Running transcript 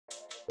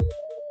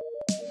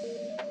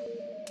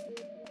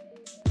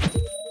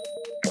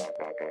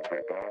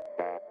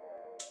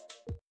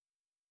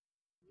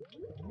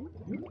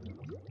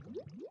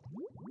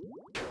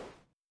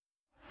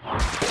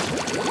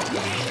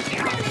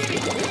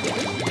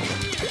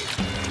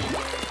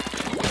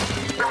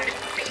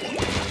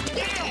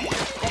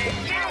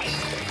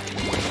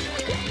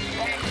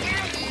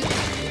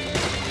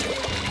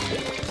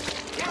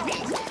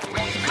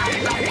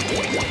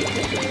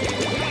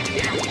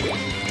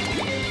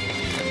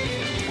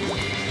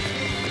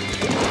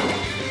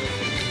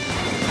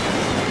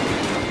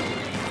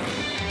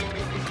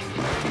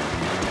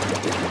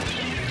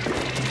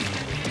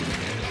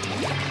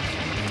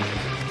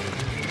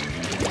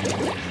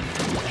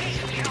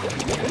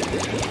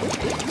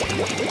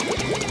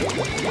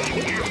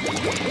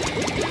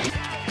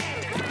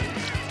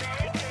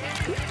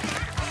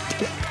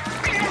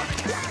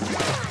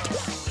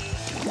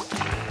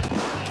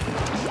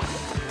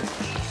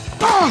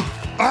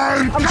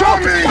I'm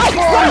coming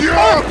for you!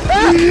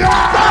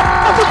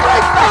 Yeah!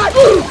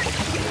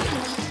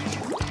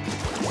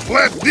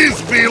 Let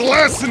this be a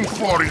lesson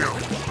for you!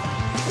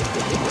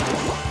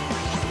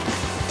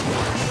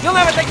 You'll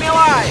never take me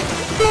alive!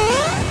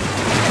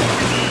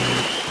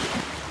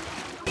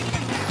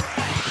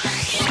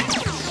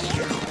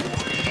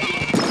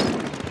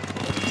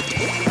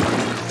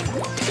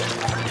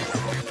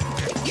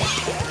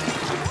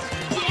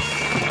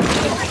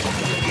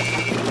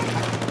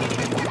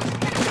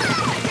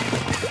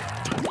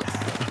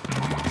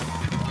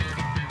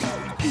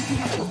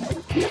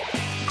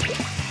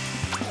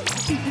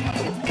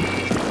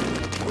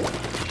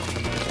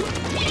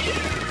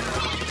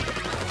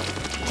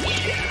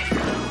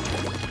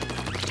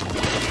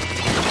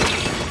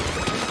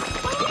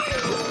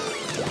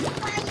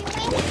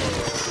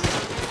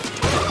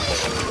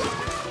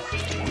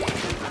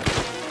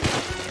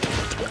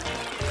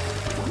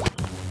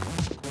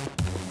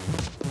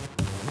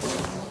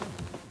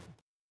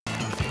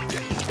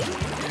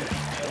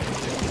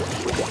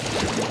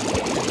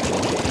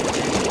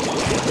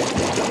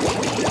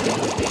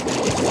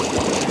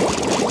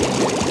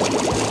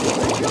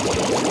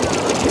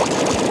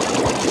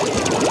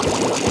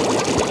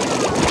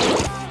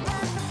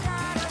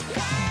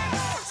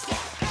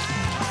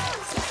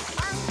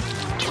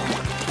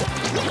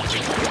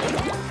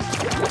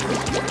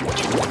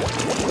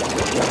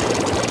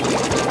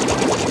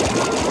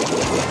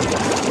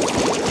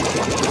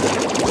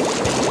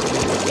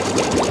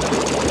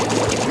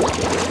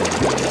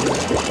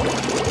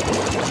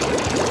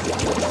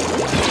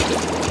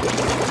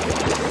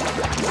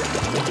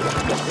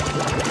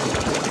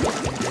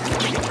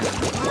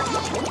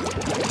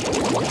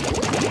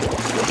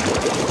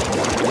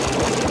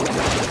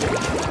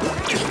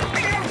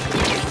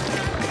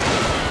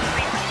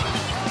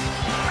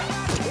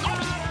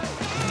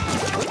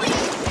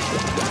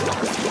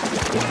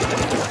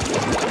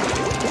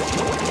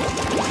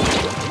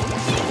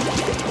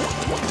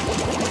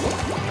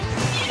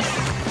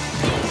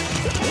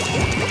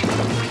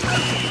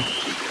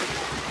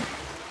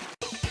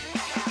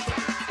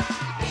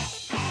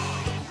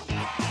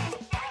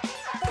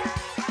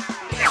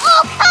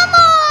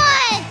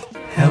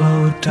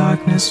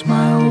 Darkness,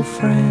 my old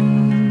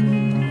friend.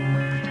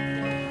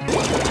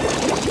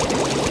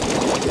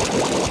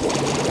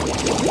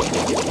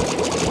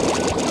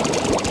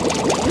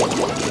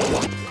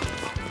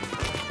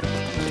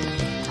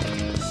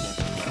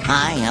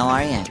 Hi, how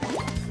are you?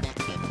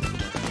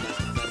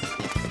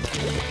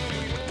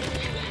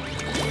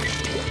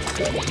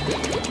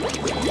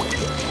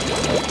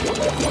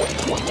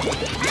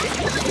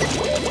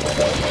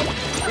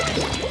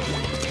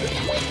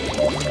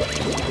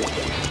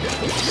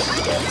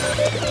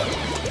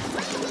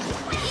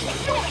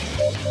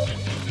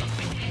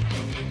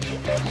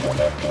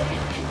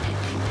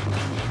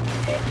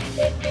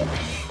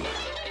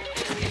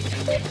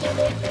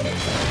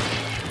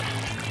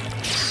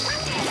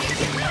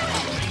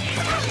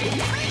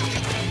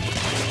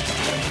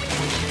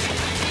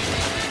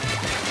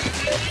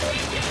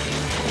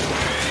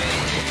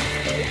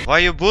 Why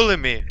you bully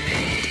me?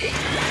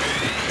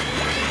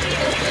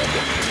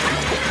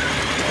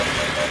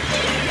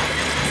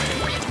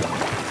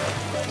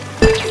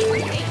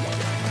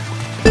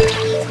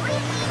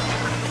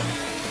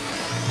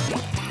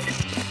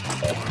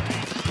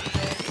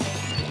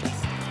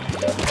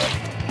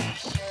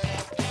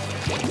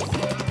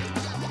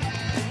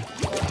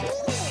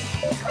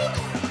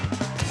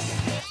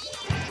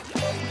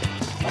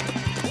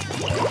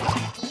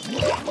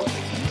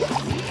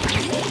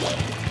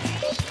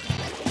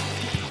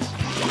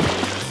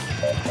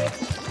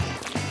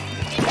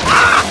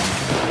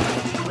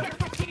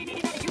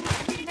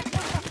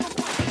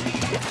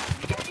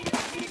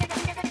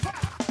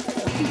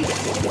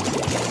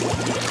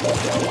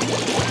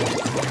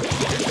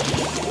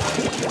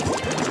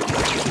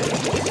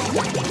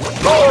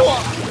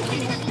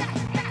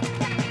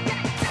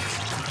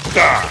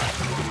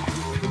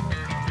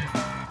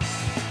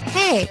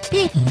 Hey,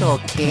 it's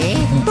okay.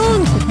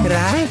 Don't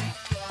cry.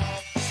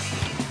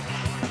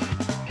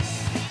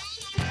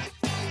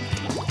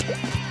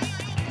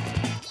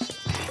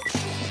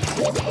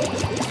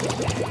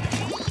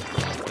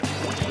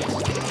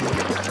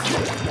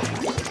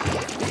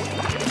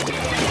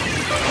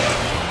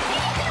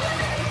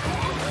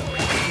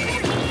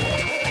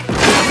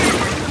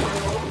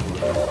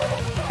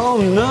 Oh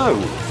no!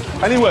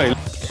 Anyway.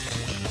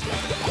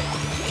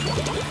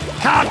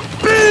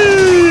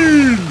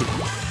 Bean!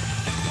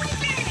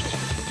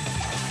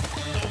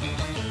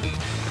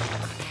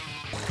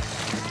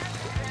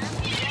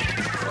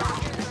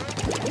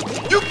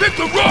 You picked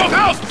the wrong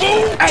house,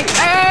 fool! Hey,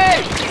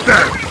 hey!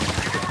 There.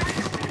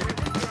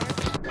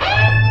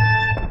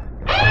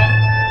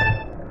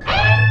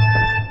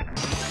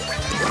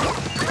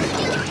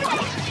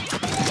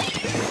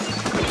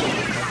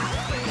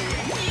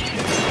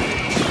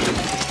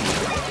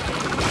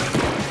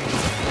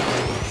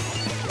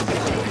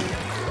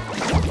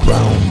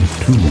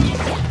 No.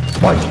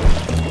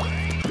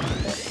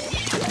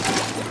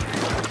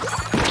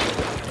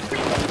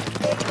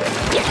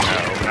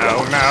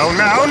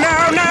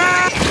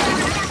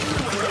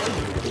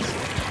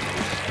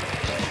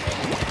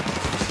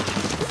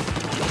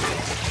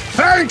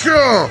 Thank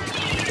you!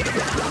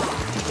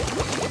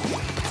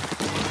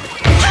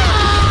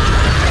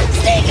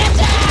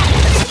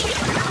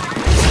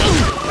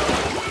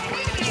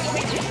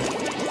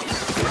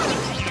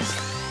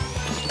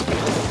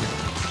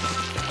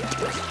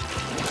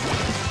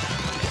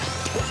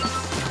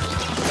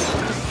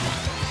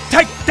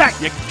 Take that,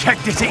 you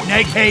cactus-eating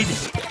egghead!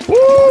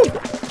 Woo!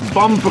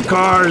 Bumper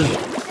cars.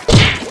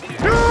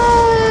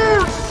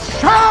 You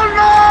shall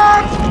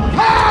not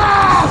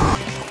pass!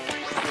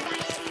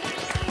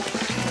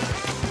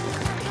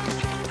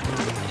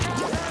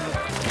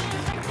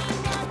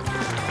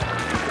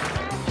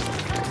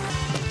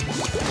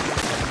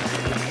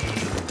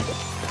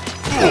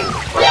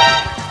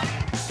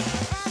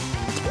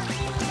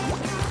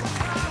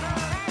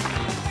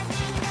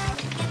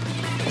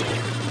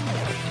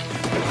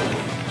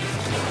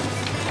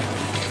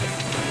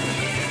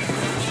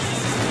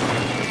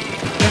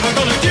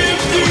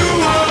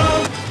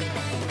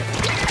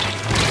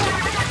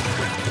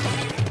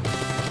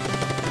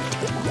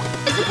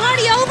 Is the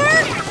party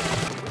over?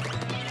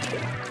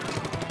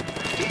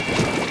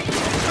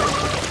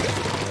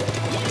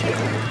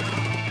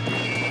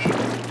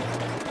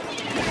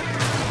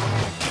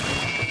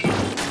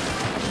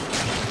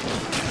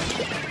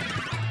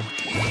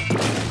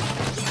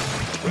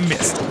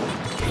 Missed.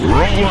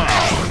 Roll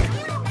out!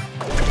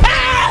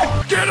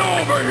 Get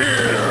over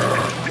here!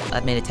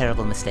 I've made a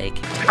terrible mistake.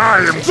 I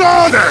am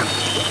Jordan!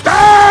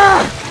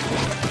 Ah!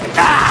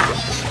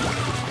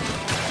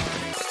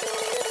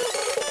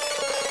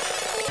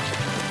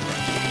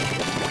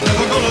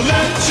 Never gonna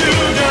let you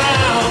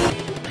down.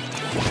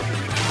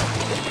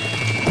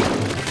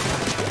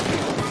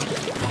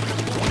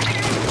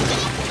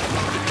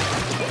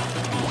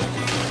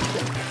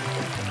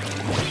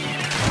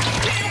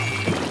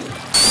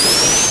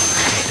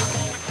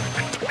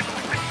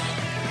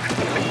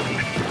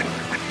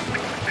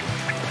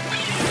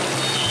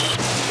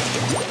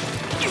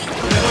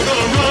 Never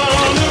gonna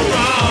run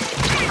around.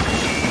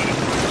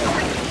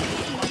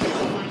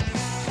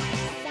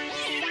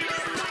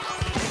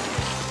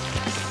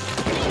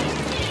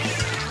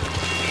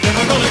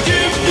 Never gonna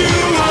give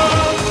you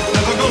up.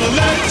 Never gonna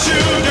let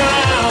you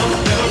down.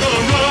 Never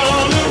gonna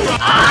run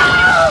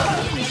around.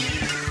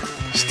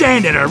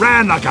 Standing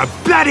around like a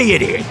bloody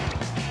idiot!